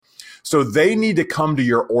So they need to come to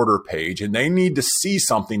your order page and they need to see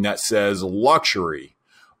something that says luxury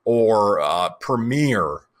or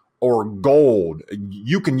premier or gold.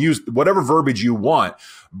 You can use whatever verbiage you want,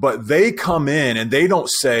 but they come in and they don't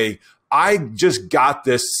say, I just got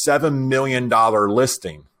this $7 million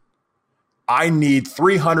listing. I need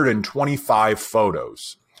 325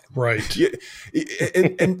 photos. Right.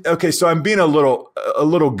 And okay, so I'm being a little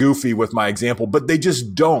goofy with my example, but they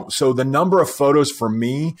just don't. So the number of photos for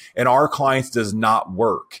me and our clients does not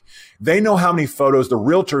work. They know how many photos the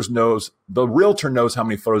realtor knows how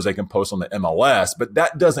many photos they can post on the MLS, but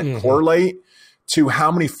that doesn't correlate to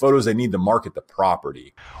how many photos they need to market the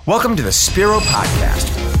property. Welcome to the Spiro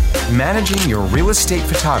Podcast, managing your real estate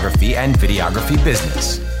photography and videography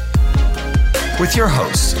business. With your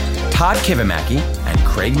hosts, Todd Kivimaki and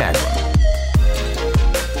Craig Magrum.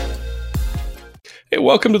 Hey,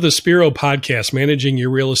 welcome to the Spiro Podcast, managing your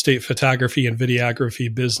real estate photography and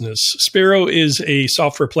videography business. Spiro is a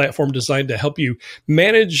software platform designed to help you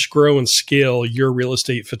manage, grow, and scale your real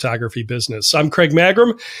estate photography business. I'm Craig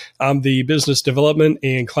Magrum. I'm the business development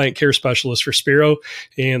and client care specialist for Spiro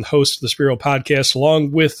and host of the Spiro Podcast,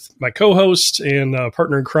 along with my co-host and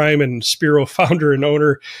partner in crime and Spiro founder and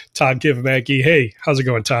owner, Todd Kivimaki. Hey, how's it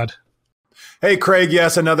going, Todd? Hey, Craig.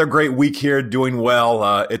 Yes, another great week here, doing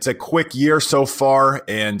well. It's a quick year so far,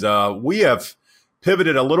 and we have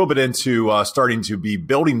pivoted a little bit into starting to be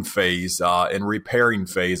building phase and repairing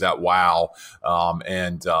phase at WOW.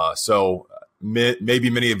 So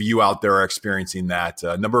maybe many of you out there are experiencing that.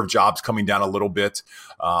 Number of jobs coming down a little bit.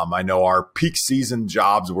 I know our peak season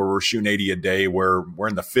jobs where we're shooting 80 a day, we're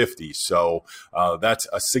in the 50s. So that's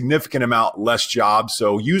a significant amount less jobs.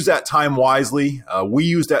 So use that time wisely. We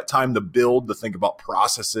use that time to build, to think about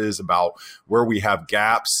processes, about where we have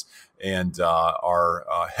gaps, and are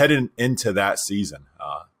heading into that season.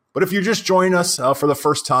 But if you're just joining us for the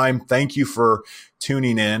first time, thank you for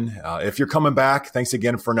tuning in. If you're coming back, thanks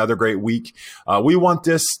again for another great week. We want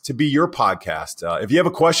this to be your podcast. If you have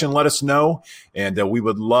a question, let us know, and we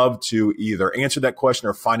would love to either answer that question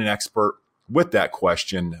or find an expert with that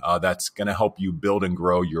question that's going to help you build and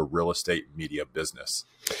grow your real estate media business.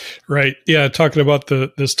 Right. Yeah. Talking about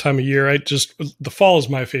this time of year, the fall is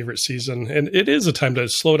my favorite season, and it is a time to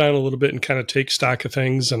slow down a little bit and kind of take stock of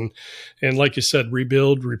things. And like you said,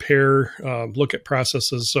 rebuild, repair, look at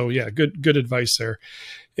processes. So yeah, good advice there.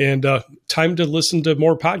 And time to listen to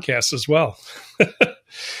more podcasts as well.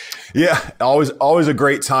 Yeah, always a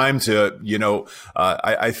great time to,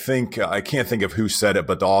 I think, I can't think of who said it,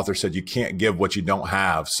 but the author said you can't give what you don't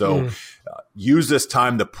have. So use this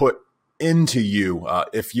time to put into you.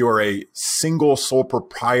 If you're a single sole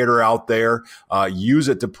proprietor out there, use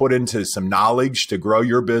it to put into some knowledge to grow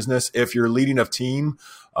your business. If you're leading a team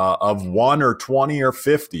of 1 or 20 or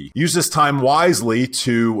 50, use this time wisely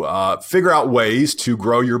to figure out ways to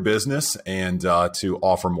grow your business and to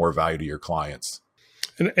offer more value to your clients.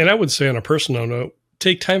 And I would say on a personal note,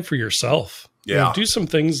 take time for yourself. Yeah. Do some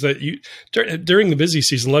things that you during the busy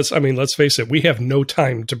season. Let's face it, we have no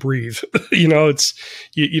time to breathe. You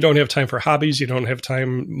don't have time for hobbies. You don't have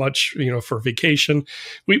time much, for vacation.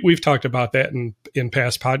 We've talked about that in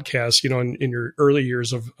past podcasts, in your early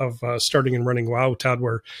years of starting and running WOW, Todd,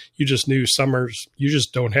 where you just knew summers, you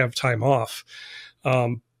just don't have time off.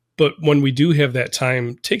 But when we do have that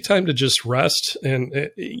time, take time to just rest.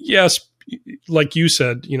 And yes, like you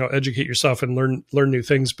said, educate yourself and learn new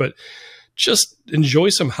things, but just enjoy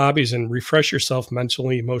some hobbies and refresh yourself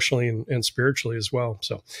mentally, emotionally, and spiritually as well.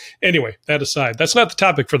 So anyway, that aside, that's not the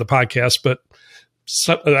topic for the podcast, but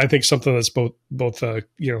I think something that's both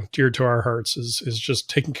dear to our hearts is just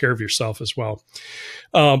taking care of yourself as well.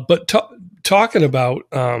 But talking about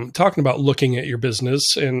looking at your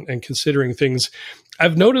business and considering things,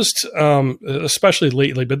 I've noticed, especially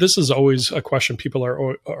lately, but this is always a question people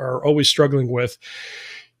are always struggling with,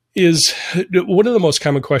 is one of the most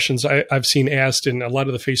common questions I've seen asked in a lot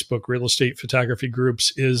of the Facebook real estate photography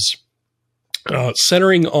groups is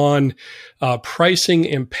centering on pricing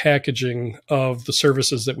and packaging of the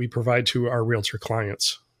services that we provide to our realtor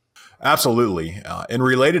clients. Absolutely. And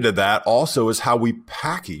related to that also is how we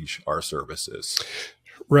package our services.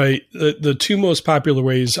 Right. The two most popular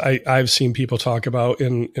ways I've seen people talk about,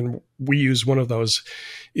 and we use one of those,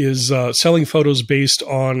 is selling photos based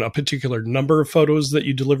on a particular number of photos that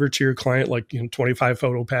you deliver to your client, like 25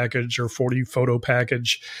 photo package or 40 photo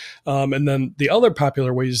package. And then the other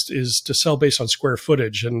popular ways is to sell based on square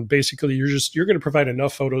footage. And basically you're going to provide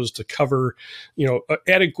enough photos to cover,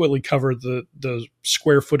 adequately cover the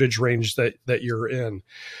square footage range that you're in.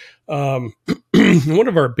 One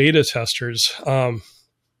of our beta testers,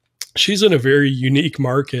 she's in a very unique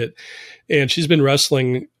market, and she's been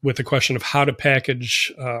wrestling with the question of how to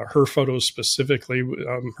package her photos specifically.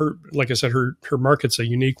 Like I said, her market's a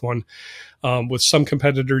unique one, with some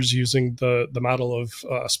competitors using the model of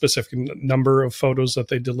a specific number of photos that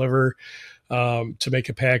they deliver to make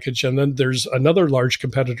a package. And then there's another large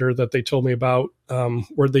competitor that they told me about,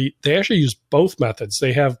 where they actually use both methods.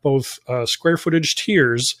 They have both square footage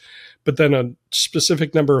tiers, but then a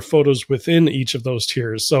specific number of photos within each of those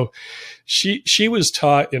tiers. So she was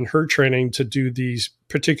taught in her training to do these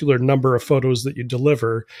particular number of photos that you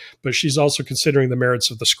deliver, but she's also considering the merits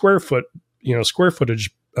of the square footage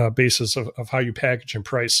basis of how you package and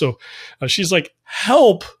price. So she's like,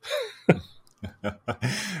 help.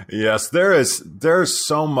 Yes, there's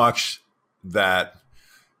so much that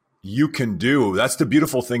you can do. That's the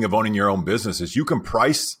beautiful thing of owning your own business, is you can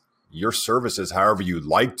price your services however you'd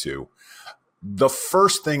like to. The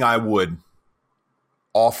first thing I would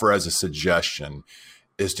offer as a suggestion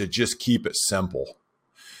is to just keep it simple.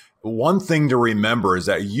 One thing to remember is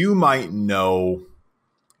that you might know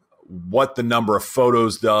what the number of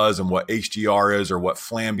photos does and what HDR is, or what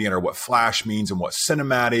Flambient or what flash means, and what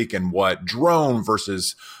cinematic and what drone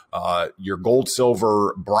versus your gold,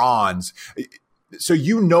 silver, bronze. So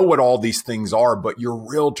you know what all these things are, but your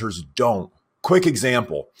realtors don't. Quick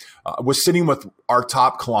example, I was sitting with our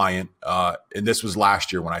top client, and this was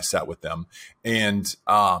last year when I sat with them, and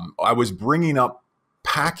I was bringing up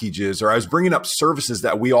packages, or I was bringing up services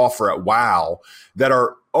that we offer at WOW that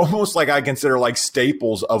are almost like I consider like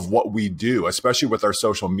staples of what we do, especially with our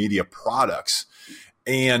social media products.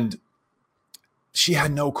 And she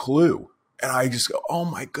had no clue. And I just go, oh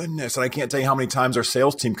my goodness. And I can't tell you how many times our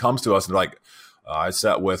sales team comes to us and they're like, I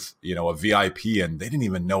sat with, a VIP and they didn't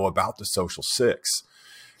even know about the Social 6.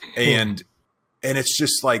 And it's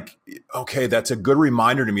just like, okay, that's a good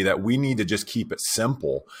reminder to me that we need to just keep it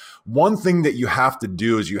simple. One thing that you have to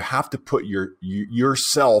do is you have to put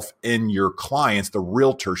yourself in your clients, the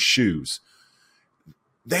realtor's shoes.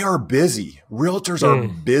 They are busy. Realtors are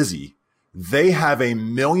busy. They have a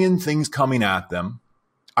million things coming at them.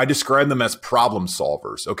 I describe them as problem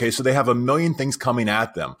solvers. Okay. So they have a million things coming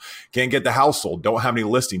at them. Can't get the house sold. Don't have any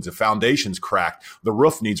listings. The foundation's cracked. The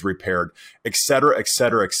roof needs repaired, et cetera, et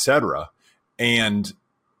cetera, et cetera. And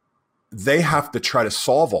they have to try to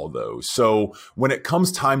solve all those. So when it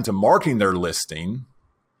comes time to marketing their listing,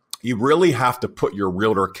 you really have to put your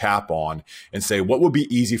realtor cap on and say, what would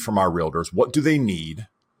be easy for my realtors? What do they need?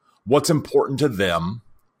 What's important to them?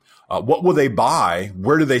 What will they buy?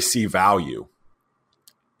 Where do they see value?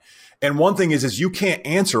 And one thing is you can't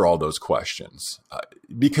answer all those questions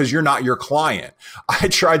because you're not your client. I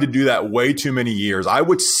tried to do that way too many years. I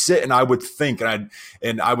would sit and I would think, and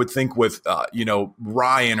I would think with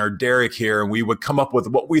Ryan or Derek here, and we would come up with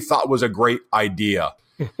what we thought was a great idea.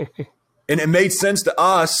 And it made sense to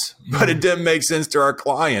us, but it didn't make sense to our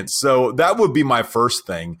clients. So that would be my first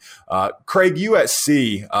thing. Craig, you at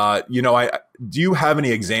C, do you have any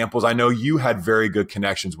examples? I know you had very good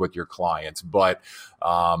connections with your clients, but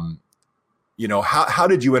how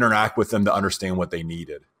did you interact with them to understand what they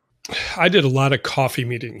needed? I did a lot of coffee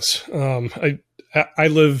meetings. I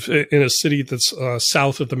live in a city that's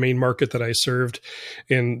south of the main market that I served,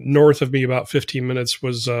 and north of me, about 15 minutes,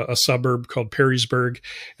 was a suburb called Perrysburg.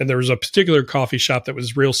 And there was a particular coffee shop that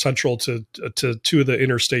was real central to two of the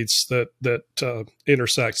interstates that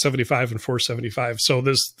intersect 75 and 475. So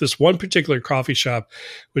this one particular coffee shop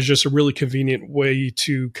was just a really convenient way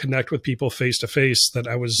to connect with people face to face, that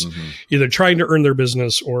I was either trying to earn their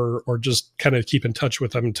business or just kind of keep in touch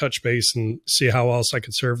with them and touch base and see how else I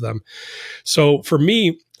could serve them. So for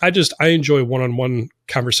me, I enjoy one-on-one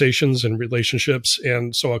conversations and relationships.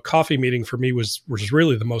 And so a coffee meeting for me was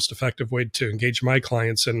really the most effective way to engage my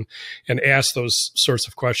clients and ask those sorts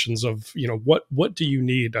of questions of, what do you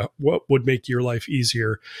need? What would make your life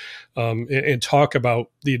easier? And talk about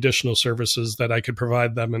the additional services that I could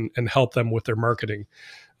provide them and help them with their marketing.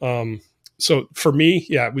 So for me,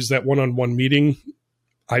 it was that one-on-one meeting.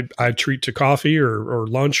 I treat to coffee or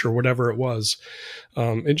lunch or whatever it was,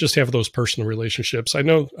 and just have those personal relationships. I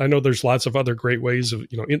know there's lots of other great ways of,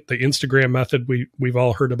 the Instagram method we've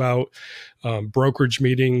all heard about, brokerage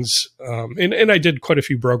meetings. And I did quite a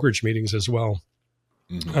few brokerage meetings as well.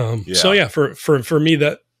 So yeah, for me,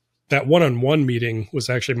 that one-on-one meeting was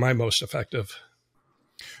actually my most effective.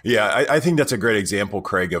 Yeah. I think that's a great example,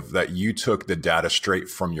 Craig, of that you took the data straight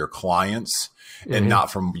from your clients and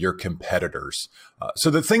not from your competitors.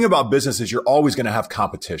 So the thing about business is you're always going to have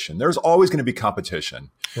competition. There's always going to be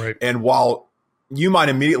competition. Right. And while you might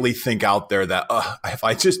immediately think out there that if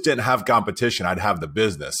I just didn't have competition, I'd have the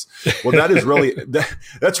business. Well, that is really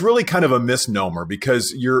that's really kind of a misnomer,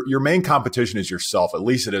 because your main competition is yourself. At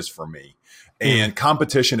least it is for me. And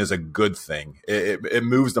competition is a good thing. It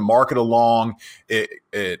moves the market along.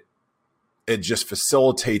 It just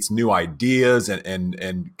facilitates new ideas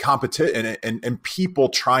and competition and people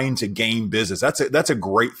trying to gain business. That's a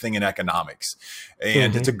great thing in economics,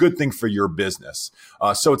 and it's a good thing for your business.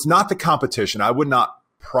 So it's not the competition. I would not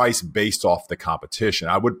price based off the competition.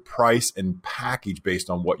 I would price and package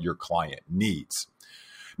based on what your client needs.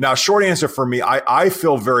 Now, short answer for me, I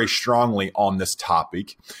feel very strongly on this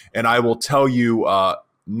topic, and I will tell you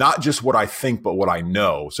not just what I think, but what I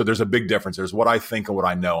know. So there's a big difference. There's what I think and what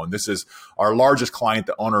I know. And this is our largest client,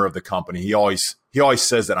 the owner of the company. He always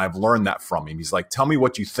says that, and I've learned that from him. He's like, tell me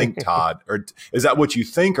what you think, Todd. Or is that what you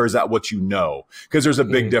think, or is that what you know? Because there's a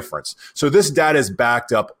big difference. So this data is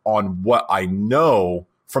backed up on what I know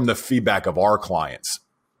from the feedback of our clients.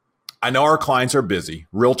 I know our clients are busy.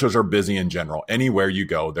 Realtors are busy in general. Anywhere you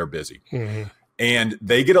go, they're busy. And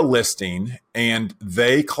they get a listing, and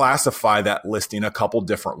they classify that listing a couple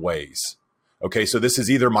different ways. Okay, so this is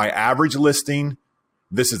either my average listing,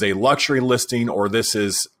 this is a luxury listing, or this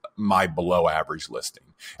is my below average listing.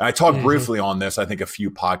 And I talked briefly on this, I think, a few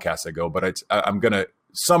podcasts ago, but I'm going to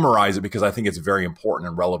summarize it because I think it's very important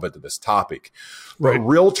and relevant to this topic. Right. But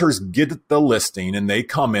realtors get the listing, and they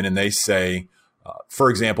come in and they say, for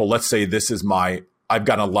example, let's say I've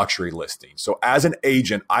got a luxury listing. So as an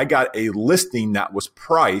agent, I got a listing that was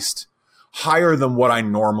priced higher than what I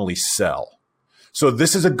normally sell. So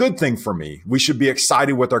this is a good thing for me. We should be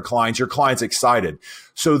excited with our clients. Your client's excited.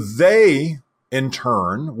 So they, in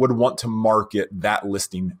turn, would want to market that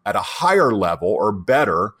listing at a higher level or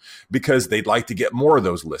better, because they'd like to get more of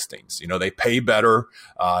those listings. You know, they pay better.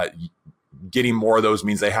 Getting more of those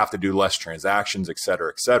means they have to do less transactions, et cetera,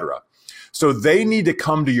 et cetera. So they need to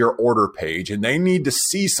come to your order page, and they need to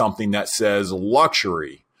see something that says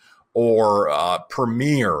luxury or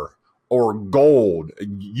premier or gold.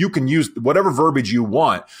 You can use whatever verbiage you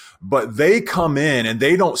want, but they come in and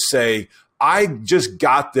they don't say, I just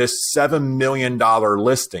got this $7 million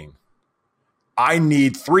listing. I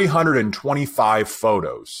need 325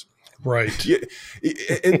 photos. Right.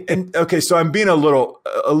 And okay, so I'm being a little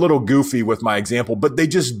goofy with my example, but they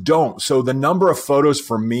just don't. So the number of photos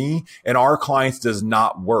for me and our clients does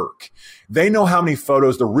not work. They know how many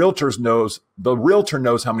photos the realtor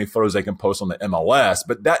knows how many photos they can post on the MLS,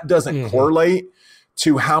 but that doesn't correlate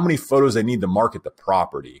to how many photos they need to market the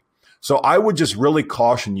property. So I would just really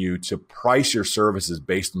caution you to price your services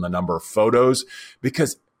based on the number of photos,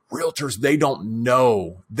 because realtors, they don't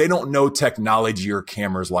know technology or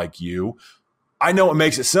cameras like you. I know it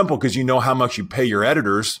makes it simple because you know how much you pay your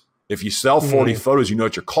editors. If you sell 40 photos, you know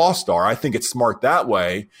what your costs are. I think it's smart that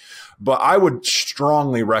way. But I would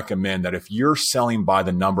strongly recommend that if you're selling by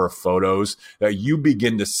the number of photos, that you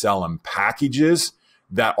begin to sell in packages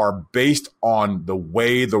that are based on the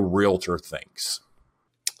way the realtor thinks.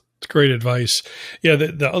 It's great advice. Yeah,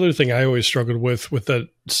 the other thing I always struggled with the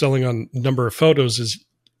selling on number of photos is,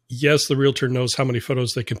 yes, the realtor knows how many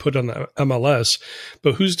photos they can put on the MLS,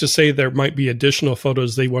 but who's to say there might be additional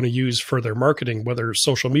photos they want to use for their marketing, whether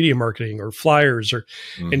social media marketing or flyers, or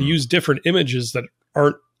and use different images that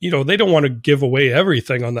aren't, they don't want to give away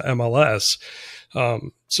everything on the MLS.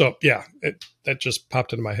 So yeah, that just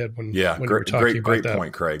popped into my head when you were talking about that. Great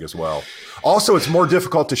point, Craig, as well. Also, it's more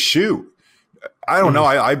difficult to shoot. I don't know.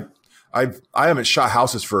 I haven't shot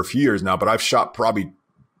houses for a few years now, but I've shot probably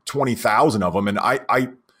 20,000 of them, and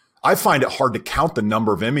I find it hard to count the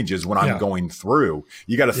number of images when I'm going through.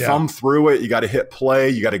 You got to thumb through it. You got to hit play.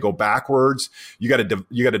 You got to go backwards. You got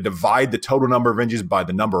to divide the total number of images by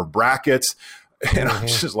the number of brackets. And I'm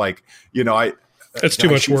just like, it's too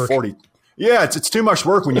much work. 40. Yeah, it's too much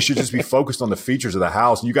work when you should just be focused on the features of the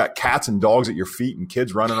house. And you got cats and dogs at your feet and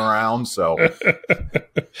kids running around. So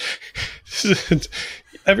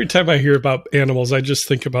every time I hear about animals, I just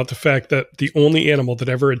think about the fact that the only animal that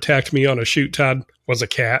ever attacked me on a shoot, Todd, was a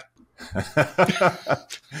cat.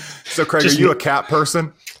 So, Craig, are you a cat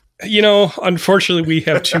person? Unfortunately, we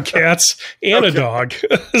have 2 cats and a dog.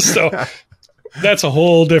 So that's a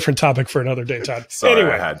whole different topic for another day, Todd. Sorry,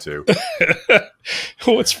 anyway. I had to.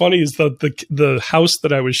 What's funny is the house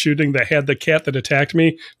that I was shooting that had the cat that attacked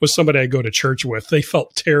me was somebody I go to church with. They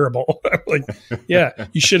felt terrible. I'm like, yeah,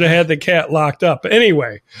 you should have had the cat locked up.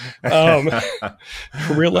 Anyway,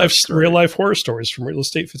 real life horror stories from real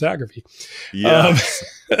estate photography. Yes.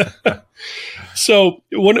 So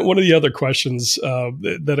one of the other questions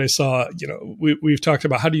that I saw, we've talked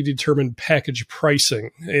about, how do you determine package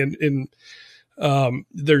pricing, and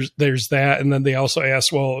there's that. And then they also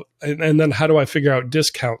ask, well, and then how do I figure out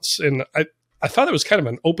discounts? And I thought it was kind of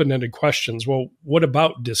an open-ended questions. Well, what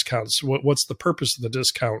about discounts? What's the purpose of the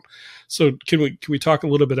discount? So can we talk a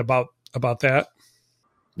little bit about that?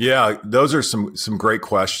 Yeah, those are some great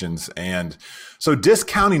questions. And so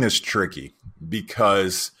discounting is tricky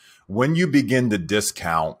because when you begin to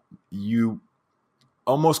discount, you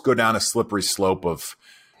almost go down a slippery slope of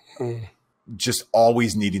just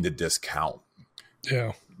always needing to discount.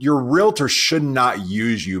 Yeah. Your realtor should not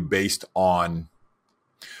use you based on,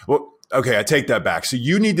 well, okay, I take that back. So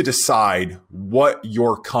you need to decide what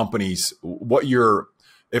your company's, what your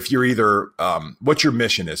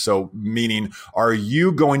mission is. So meaning, are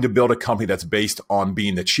you going to build a company that's based on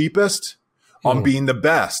being the cheapest, on being the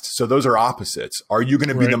best? So those are opposites. Are you going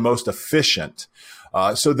to be the most efficient?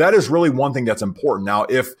 So that is really one thing that's important. Now,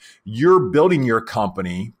 if you're building your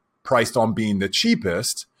company priced on being the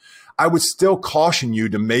cheapest, I would still caution you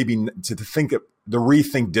to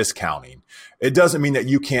rethink discounting. It doesn't mean that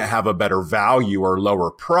you can't have a better value or lower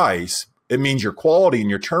price. It means your quality and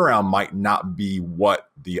your turnaround might not be what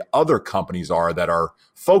the other companies are that are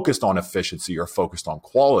focused on efficiency or focused on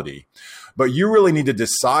quality. But you really need to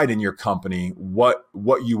decide in your company what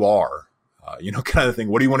you are, kind of thing.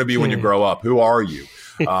 What do you want to be when you grow up? Who are you?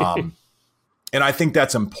 And I think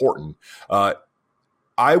that's important.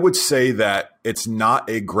 I would say that it's not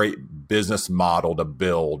a great business model to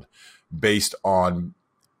build based on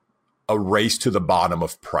a race to the bottom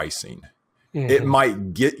of pricing. It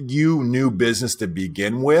might get you new business to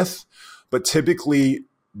begin with, but typically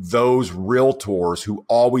those realtors who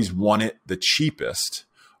always want it the cheapest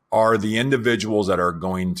are the individuals that are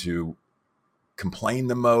going to complain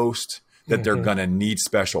the most, that they're going to need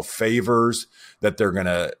special favors, that they're going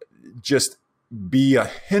to just be a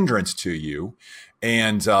hindrance to you.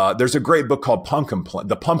 And there's a great book called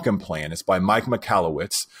The Pumpkin Plan. It's by Mike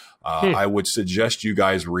Michalowicz. I would suggest you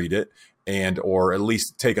guys read it or at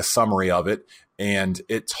least take a summary of it. And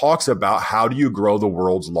it talks about how do you grow the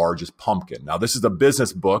world's largest pumpkin. Now, this is a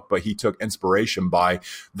business book, but he took inspiration by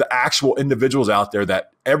the actual individuals out there that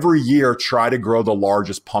every year try to grow the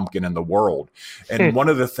largest pumpkin in the world. And one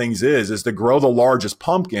of the things is to grow the largest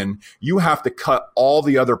pumpkin, you have to cut all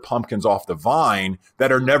the other pumpkins off the vine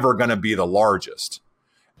that are never going to be the largest.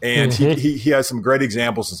 And he has some great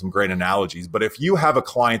examples and some great analogies. But if you have a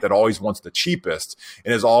client that always wants the cheapest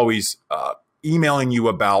and is always emailing you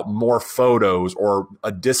about more photos or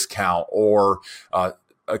a discount or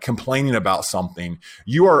complaining about something,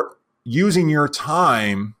 you are using your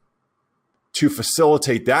time to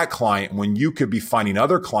facilitate that client when you could be finding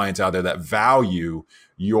other clients out there that value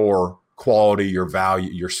your quality, your value,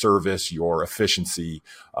 your service, your efficiency.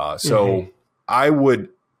 So I would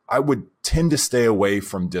tend to stay away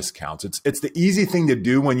from discounts. It's the easy thing to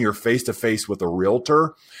do when you're face to face with a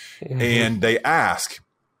realtor and they ask.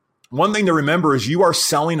 One thing to remember is you are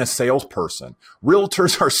selling a salesperson.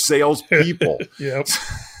 Realtors are salespeople. Yep.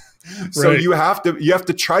 So you have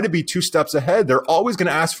to try to be 2 steps ahead. They're always going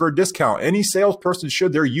to ask for a discount. Any salesperson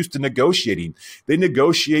should. They're used to negotiating. They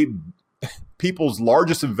negotiate people's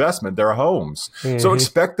largest investment, their homes. So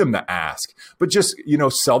expect them to ask, but just,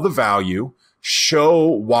 sell the value, show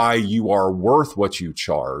why you are worth what you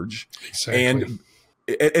charge, and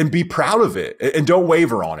be proud of it, and don't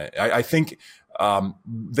waver on it. I think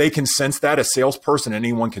they can sense that. A salesperson,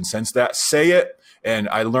 anyone can sense that. Say it. And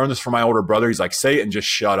I learned this from my older brother. He's like, say it and just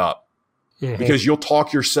shut up, because you'll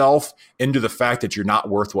talk yourself into the fact that you're not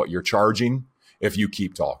worth what you're charging if you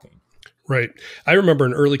keep talking. Right. I remember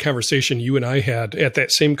an early conversation you and I had at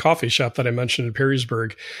that same coffee shop that I mentioned in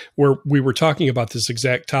Perrysburg, where we were talking about this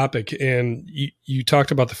exact topic. And you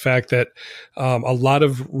talked about the fact that a lot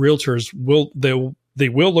of realtors they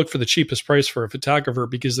will look for the cheapest price for a photographer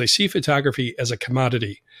because they see photography as a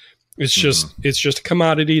commodity. It's just a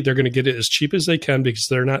commodity. They're going to get it as cheap as they can because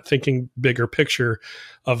they're not thinking bigger picture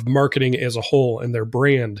of marketing as a whole and their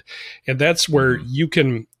brand. And that's where you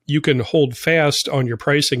can hold fast on your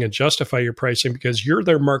pricing and justify your pricing because you're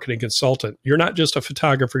their marketing consultant. You're not just a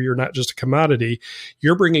photographer. You're not just a commodity.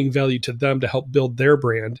 You're bringing value to them to help build their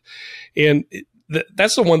brand. And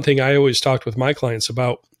that's the one thing I always talked with my clients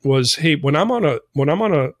about was, hey, when I'm on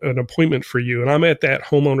an appointment for you and I'm at that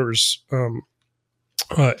homeowner's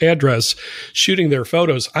address shooting their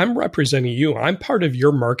photos, I'm representing you. I'm part of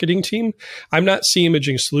your marketing team. I'm not C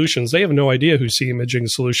Imaging Solutions. They have no idea who C Imaging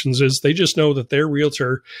Solutions is. They just know that their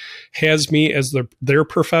realtor has me as their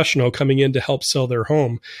professional coming in to help sell their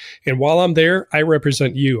home. And while I'm there, I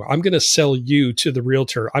represent you. I'm going to sell you to the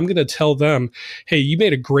realtor. I'm going to tell them, hey, you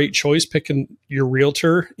made a great choice picking your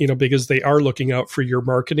realtor, because they are looking out for your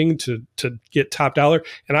marketing to get top dollar.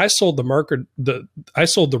 And I sold I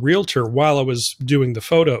sold the realtor while I was doing the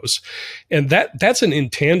photos. And that's an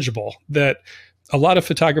intangible that a lot of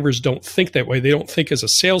photographers don't think that way. They don't think as a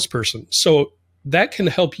salesperson. So that can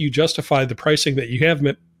help you justify the pricing that you have.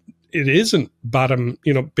 It isn't bottom,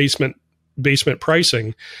 basement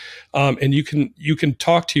pricing. And you can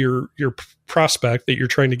talk to your prospect that you're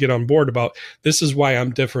trying to get on board about, this is why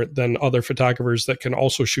I'm different than other photographers that can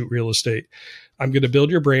also shoot real estate. I'm going to build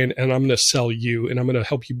your brand, and I'm going to sell you, and I'm going to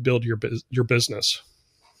help you build your business.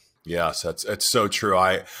 Yes, it's so true.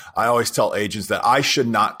 I always tell agents that I should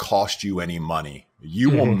not cost you any money.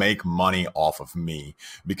 You will make money off of me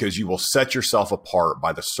because you will set yourself apart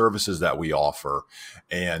by the services that we offer,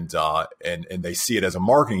 and they see it as a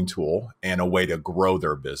marketing tool and a way to grow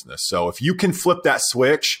their business. So if you can flip that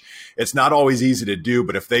switch, it's not always easy to do,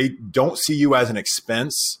 but if they don't see you as an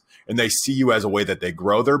expense and they see you as a way that they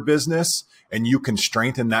grow their business, and you can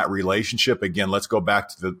strengthen that relationship. Again, let's go back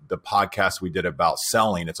to the podcast we did about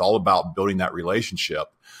selling. It's all about building that relationship.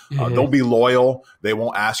 They'll be loyal. They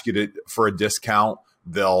won't ask you for a discount.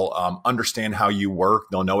 They'll understand how you work.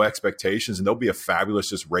 They'll know expectations, and they'll be a fabulous,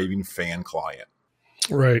 just raving fan client.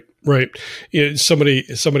 Right. Somebody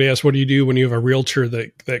asked, what do you do when you have a realtor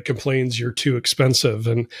that complains you're too expensive?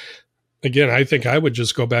 And again, I think I would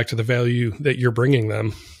just go back to the value that you're bringing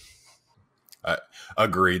them.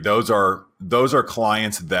 Agreed. Those are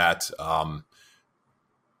clients that,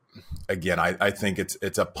 again, I think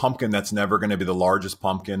it's a pumpkin that's never going to be the largest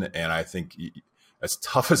pumpkin. And I think as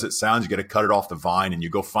tough as it sounds, you got to cut it off the vine and you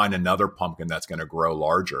go find another pumpkin that's going to grow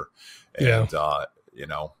larger. And,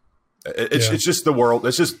 it's just the world.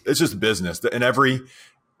 It's just business. In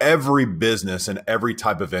every business and every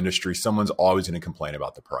type of industry, someone's always going to complain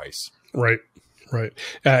about the price. Right.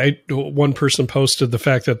 One person posted the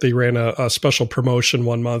fact that they ran a special promotion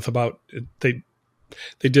one month about they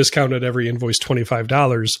discounted every invoice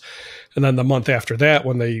 $25. And then the month after that,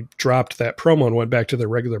 when they dropped that promo and went back to their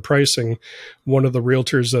regular pricing, one of the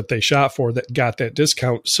realtors that they shot for that got that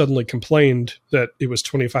discount suddenly complained that it was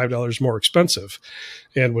 $25 more expensive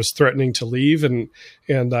and was threatening to leave. And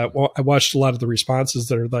I watched a lot of the responses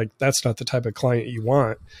that are like, that's not the type of client you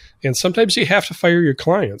want. And sometimes you have to fire your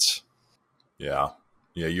clients. Yeah,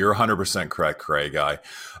 you're 100% correct, Craig.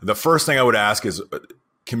 The first thing I would ask is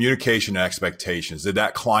communication and expectations. Did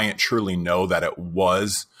that client truly know that it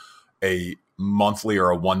was a monthly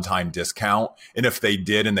or a one-time discount? And if they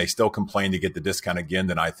did and they still complain to get the discount again,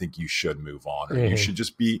 then I think you should move on. Or you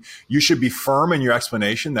should be firm in your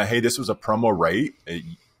explanation that, hey, this was a promo rate.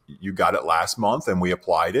 You got it last month and we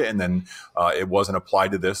applied it, and then it wasn't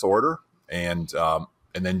applied to this order, and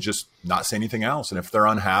then just not say anything else. And if they're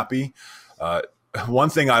unhappy, one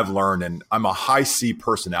thing I've learned, and I'm a high C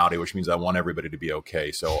personality, which means I want everybody to be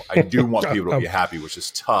okay. So I do want people to be happy, which is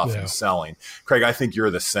tough in selling. Craig, I think you're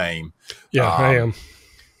the same. Yeah, I am.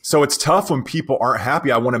 So it's tough when people aren't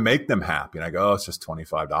happy. I want to make them happy. And I go, oh, it's just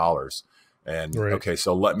 $25. And okay,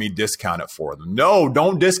 so let me discount it for them. No,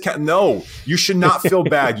 don't discount. No, you should not feel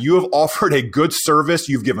bad. You have offered a good service.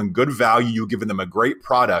 You've given good value. You've given them a great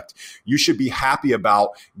product. You should be happy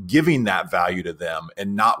about giving that value to them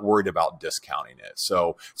and not worried about discounting it.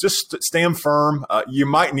 So just stand firm. You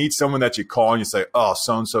might need someone that you call and you say, oh,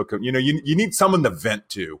 so-and-so, you need someone to vent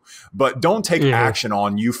to, but don't take action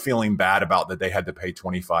on you feeling bad about that they had to pay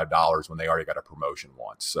 $25 when they already got a promotion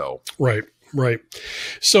once. So, Right.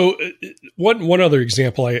 So one other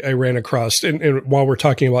example I ran across, and while we're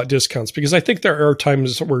talking about discounts, because I think there are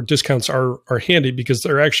times where discounts are handy because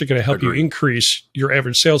they're actually going to help you increase your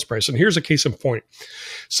average sales price. And here's a case in point.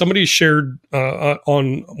 Somebody shared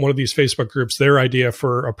on one of these Facebook groups their idea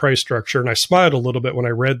for a price structure. And I smiled a little bit when I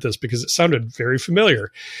read this because it sounded very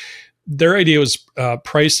familiar. Their idea was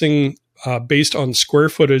pricing based on square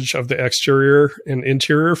footage of the exterior and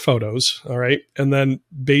interior photos, all right, and then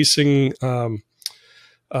basing their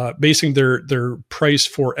price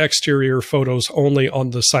for exterior photos only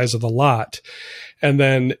on the size of the lot. And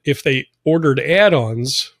then if they ordered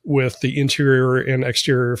add-ons with the interior and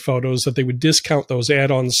exterior photos, that they would discount those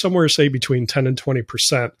add-ons somewhere, say, between 10 and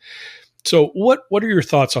 20%. So what are your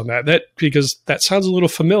thoughts on that? Because that sounds a little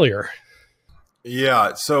familiar.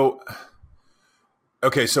 Yeah, so...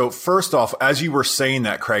 Okay, so first off, as you were saying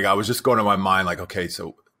that, Craig, I was just going to my mind like, okay,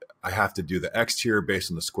 so I have to do the exterior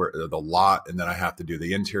based on the lot, and then I have to do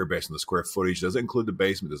the interior based on the square footage. Does it include the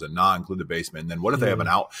basement? Does it not include the basement? And then what if they have an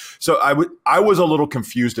out? So I was a little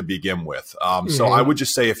confused to begin with. So I would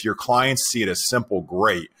just say if your clients see it as simple,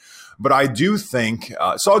 great. But I do think,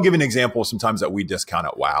 so I'll give you an example sometimes that we discount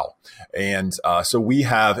at WOW. And so we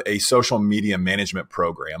have a social media management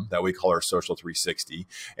program that we call our Social 360.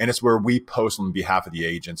 And it's where we post on behalf of the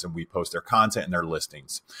agents and we post their content and their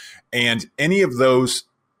listings. And any of those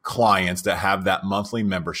clients that have that monthly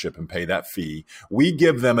membership and pay that fee, we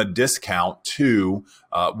give them a discount to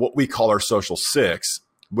what we call our Social 6,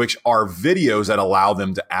 which are videos that allow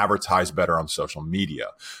them to advertise better on social media.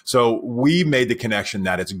 So we made the connection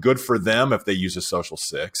that it's good for them if they use a Social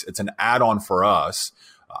 6. It's an add-on for us.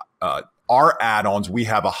 Our add-ons, we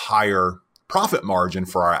have a higher profit margin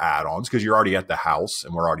for our add-ons because you're already at the house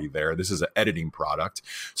and we're already there. This is an editing product.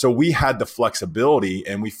 So we had the flexibility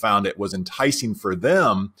and we found it was enticing for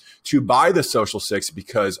them to buy the Social 6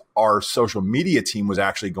 because our social media team was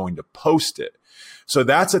actually going to post it. So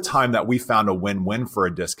that's a time that we found a win-win for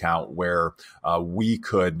a discount where we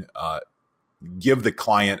could give the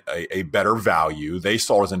client a better value. They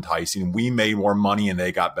saw it as enticing. We made more money and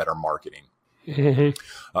they got better marketing.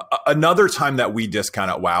 Another time that we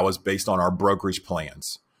discount at WOW is based on our brokerage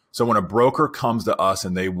plans. So when a broker comes to us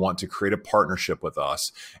and they want to create a partnership with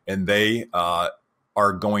us and they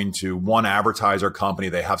are going to, one, advertise our company.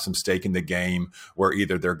 They have some stake in the game where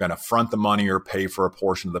either they're going to front the money or pay for a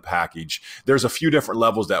portion of the package. There's a few different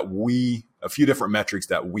levels a few different metrics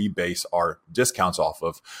that we base our discounts off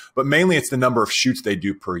of, but mainly it's the number of shoots they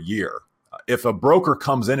do per year. If a broker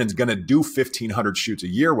comes in and is going to do 1,500 shoots a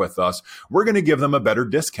year with us, we're going to give them a better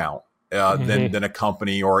discount than a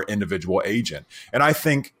company or individual agent. And I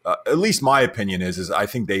think, at least my opinion is I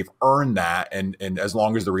think they've earned that. And as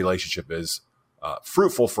long as the relationship is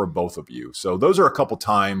fruitful for both of you. So those are a couple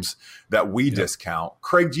times that we discount.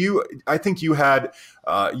 Craig, I think you had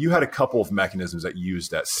a couple of mechanisms that you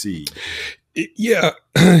used at C. Yeah.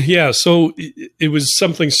 Yeah. So it was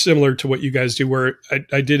something similar to what you guys do where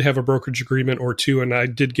I did have a brokerage agreement or two, and I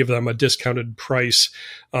did give them a discounted price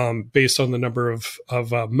based on the number of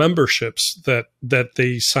memberships that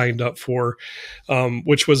they signed up for,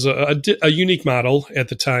 which was a unique model at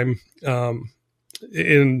the time.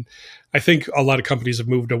 And I think a lot of companies have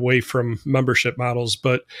moved away from membership models,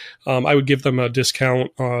 but I would give them a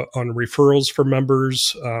discount on referrals for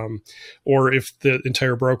members, or if the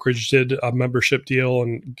entire brokerage did a membership deal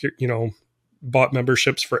and, bought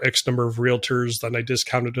memberships for X number of realtors, then I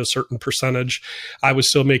discounted a certain percentage. I was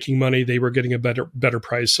still making money. They were getting a better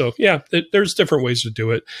price. So yeah, there's different ways to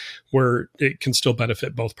do it where it can still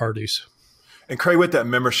benefit both parties. And Craig, with that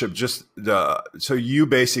membership, so you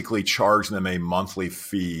basically charge them a monthly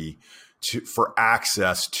fee for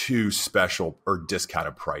access to special or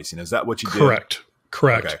discounted pricing. Is that what you did?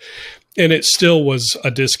 Correct. Okay. And it still was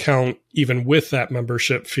a discount even with that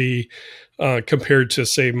membership fee compared to,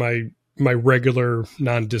 say, my regular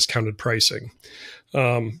non-discounted pricing.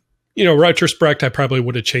 Retrospect, I probably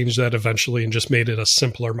would have changed that eventually and just made it a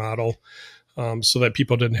simpler model so that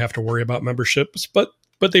people didn't have to worry about memberships. But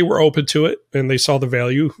they were open to it and they saw the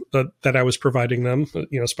value that I was providing them,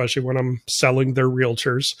 especially when I'm selling their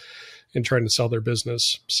realtors and trying to sell their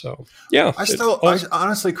business. So, yeah.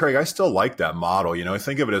 Honestly, Craig, I still like that model. I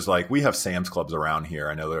think of it as like we have Sam's Clubs around here.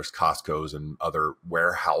 I know there's Costco's and other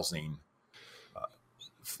warehousing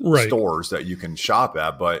stores that you can shop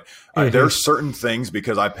at, but there's certain things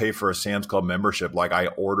because I pay for a Sam's Club membership, like I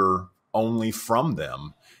order only from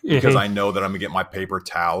them because I know that I'm gonna get my paper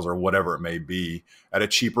towels or whatever it may be at a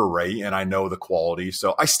cheaper rate, and I know the quality.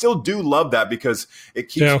 So I still do love that because it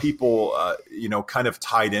keeps people, kind of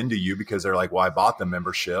tied into you because they're like, well, I bought the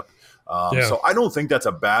membership. So I don't think that's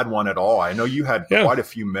a bad one at all. I know you had quite a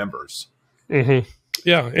few members.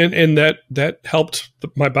 Yeah. And that helped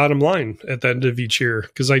my bottom line at the end of each year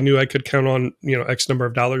because I knew I could count on, X number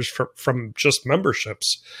of dollars from just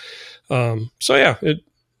memberships. So yeah,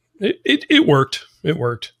 it worked. It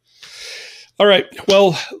worked. All right.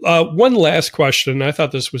 Well, one last question. I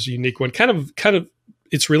thought this was a unique one. Kind of,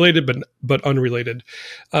 it's related, but unrelated.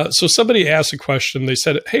 So somebody asked a question. They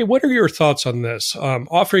said, "Hey, what are your thoughts on this?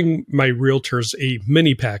 Offering my realtors a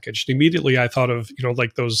mini package." And immediately I thought of,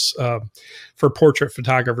 like those for portrait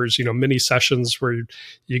photographers, mini sessions where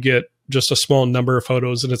you get just a small number of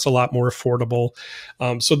photos and it's a lot more affordable.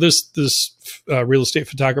 So this real estate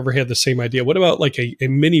photographer had the same idea. What about like a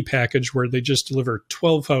mini package where they just deliver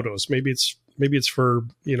 12 photos? Maybe it's for,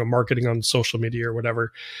 marketing on social media or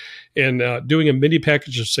whatever. And doing a mini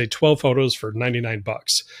package of say 12 photos for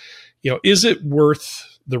 $99. Is it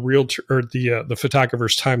worth the realtor or the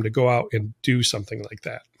photographer's time to go out and do something like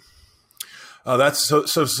that? That's so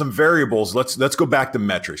some variables. Let's go back to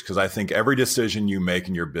metrics, because I think every decision you make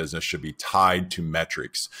in your business should be tied to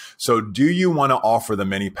metrics. So do you want to offer the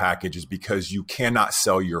mini packages because you cannot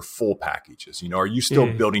sell your full packages? Are you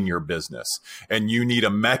still building your business and you need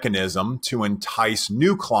a mechanism to entice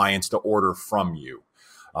new clients to order from you?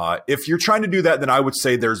 If you're trying to do that, then I would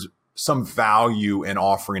say there's some value in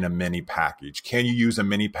offering a mini package. Can you use a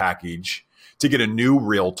mini package to get a new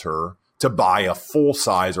realtor to buy a full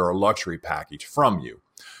size or a luxury package from you?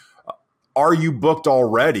 Are you booked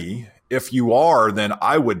already? If you are, then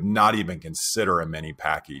I would not even consider a mini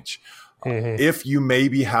package. If you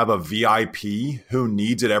maybe have a VIP who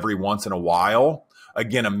needs it every once in a while,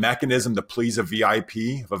 again, a mechanism to please a VIP.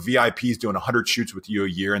 If a VIP is doing 100 shoots with you a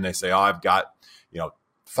year and they say, oh, I've got,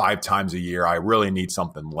 5 times a year, I really need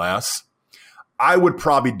something less, I would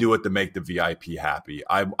probably do it to make the VIP happy.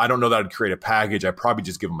 I don't know that I'd create a package. I'd probably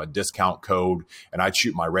just give them a discount code and I'd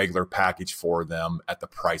shoot my regular package for them at the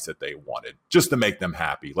price that they wanted, just to make them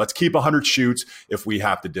happy. Let's keep 100 shoots if we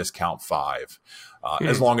have to discount 5,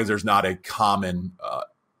 as long as there's not a common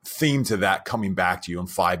theme to that coming back to you, and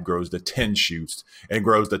 5 grows to 10 shoots and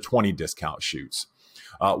grows to 20 discount shoots.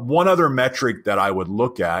 One other metric that I would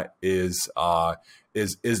look at is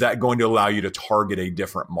that going to allow you to target a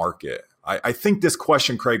different market? I think this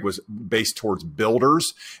question, Craig, was based towards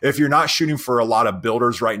builders. If you're not shooting for a lot of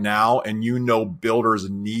builders right now and builders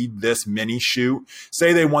need this mini shoot,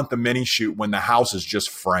 say they want the mini shoot when the house is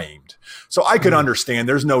just framed. So I could understand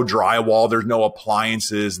there's no drywall, there's no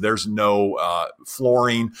appliances, there's no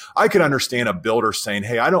flooring. I could understand a builder saying,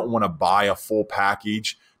 hey, I don't want to buy a full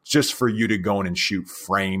package just for you to go in and shoot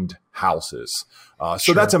framed houses.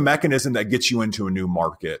 So that's a mechanism that gets you into a new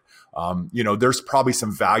market. There's probably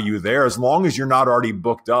some value there as long as you're not already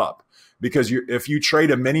booked up. Because if you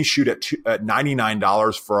trade a mini shoot at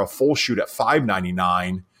 $99 for a full shoot at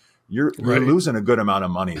 $599, you're losing a good amount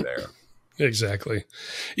of money there. Exactly.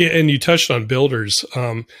 Yeah, and you touched on builders.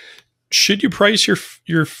 Should you price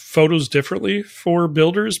your photos differently for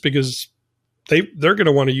builders? Because they're going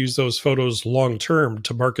to want to use those photos long term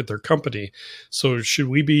to market their company. So should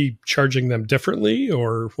we be charging them differently,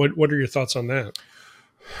 or what are your thoughts on that?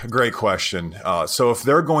 Great question. So if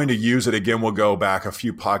they're going to use it, again, we'll go back a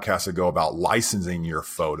few podcasts ago about licensing your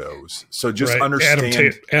photos. So just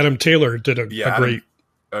understand. Adam Taylor did a great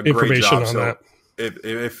information job. on that.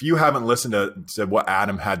 If you haven't listened to what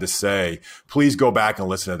Adam had to say, please go back and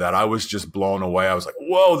listen to that. I was just blown away. I was like,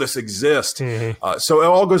 whoa, this exists. So it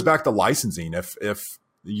all goes back to licensing. If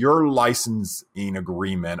your licensing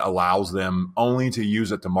agreement allows them only to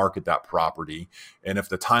use it to market that property, and if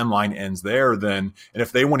the timeline ends there, then, and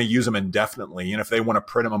if they want to use them indefinitely, and if they want to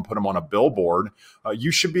print them and put them on a billboard,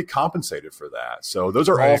 you should be compensated for that. So those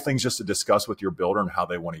are all things just to discuss with your builder and how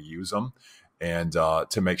they want to use them, and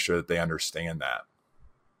to make sure that they understand that.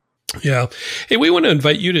 Yeah. Hey, we want to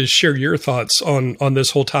invite you to share your thoughts on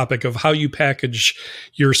this whole topic of how you package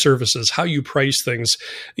your services, how you price things.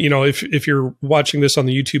 If you're watching this on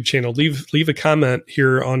the YouTube channel, leave a comment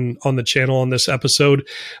here on the channel on this episode.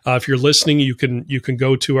 If you're listening, you can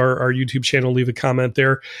go to our YouTube channel, leave a comment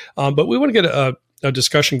there. But we want to get a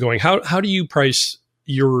discussion going. How do you price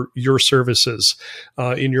your services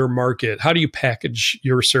in your market? How do you package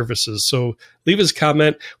your services? So leave us a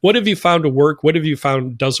comment. What have you found to work? What have you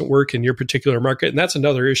found doesn't work in your particular market? And that's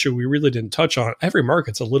another issue we really didn't touch on. Every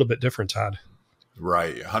market's a little bit different, Todd.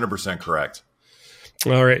 Right. 100% correct.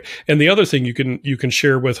 All right. And the other thing you can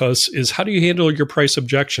share with us is, how do you handle your price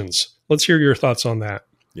objections? Let's hear your thoughts on that.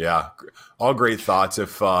 Yeah, all great thoughts.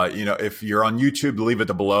 If you're on YouTube, leave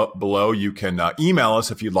it below. You can email us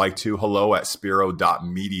if you'd like to,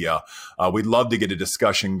 hello@spiro.media. We'd love to get a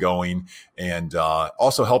discussion going, and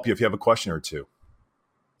also help you if you have a question or two.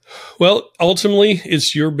 Well, ultimately,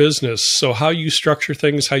 it's your business. So how you structure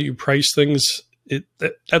things, how you price things,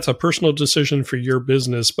 that's a personal decision for your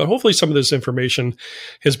business. But hopefully some of this information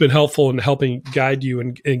has been helpful in helping guide you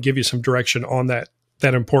and give you some direction on that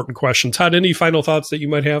important question. Todd, any final thoughts that you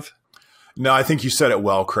might have? No, I think you said it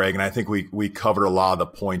well, Craig, and I think we covered a lot of the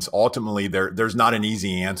points. Ultimately, there's not an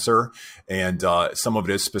easy answer, and some of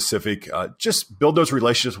it is specific. Just build those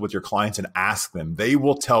relationships with your clients and ask them. They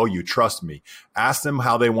will tell you. Trust me. Ask them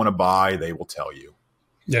how they want to buy. They will tell you.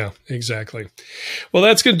 Yeah, exactly. Well,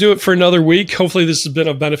 that's going to do it for another week. Hopefully this has been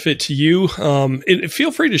of benefit to you. And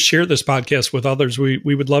feel free to share this podcast with others. We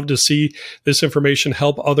would love to see this information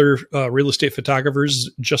help other real estate photographers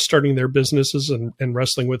just starting their businesses and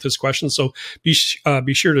wrestling with this question. So be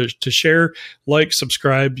sure to share, like,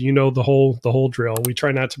 subscribe, the whole drill. We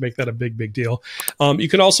try not to make that a big deal. You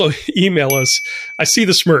can also email us. I see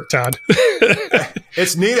the smirk, Todd.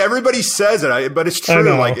 It's neat. Everybody says it, but it's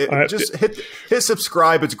true. Just hit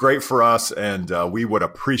subscribe. It's great for us, and we would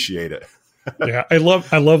appreciate it. Yeah, I love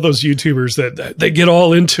those YouTubers that they get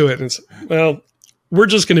all into it. And we're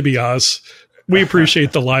just going to be us. We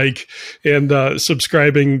appreciate the like, and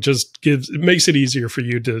subscribing just makes it easier for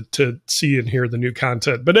you to see and hear the new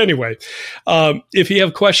content. But anyway, if you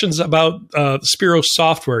have questions about Spiro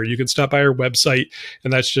software, you can stop by our website,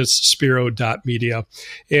 and that's just spiro.media.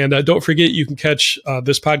 And don't forget, you can catch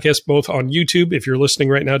this podcast both on YouTube. If you're listening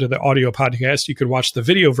right now to the audio podcast, you can watch the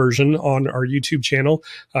video version on our YouTube channel.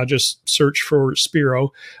 Just search for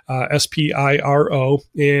Spiro, Spiro.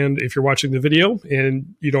 And if you're watching the video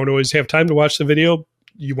and you don't always have time to watch the video,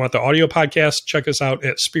 you want the audio podcast, check us out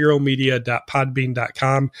at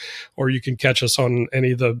spiromedia.podbean.com, or you can catch us on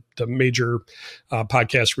any of the major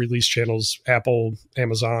podcast release channels, Apple,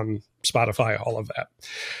 Amazon, Spotify, all of that.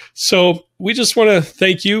 So we just want to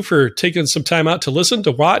thank you for taking some time out to listen,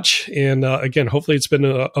 to watch. And again, hopefully it's been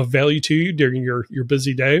of value to you during your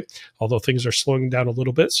busy day, although things are slowing down a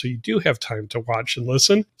little bit. So you do have time to watch and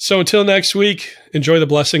listen. So until next week, enjoy the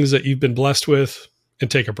blessings that you've been blessed with,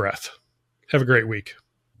 and take a breath. Have a great week.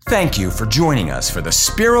 Thank you for joining us for the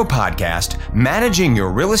Spiro Podcast, Managing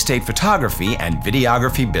Your Real Estate Photography and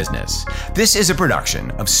Videography Business. This is a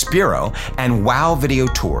production of Spiro and Wow Video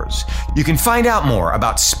Tours. You can find out more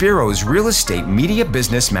about Spiro's real estate media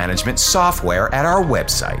business management software at our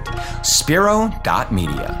website,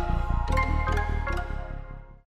 spiro.media.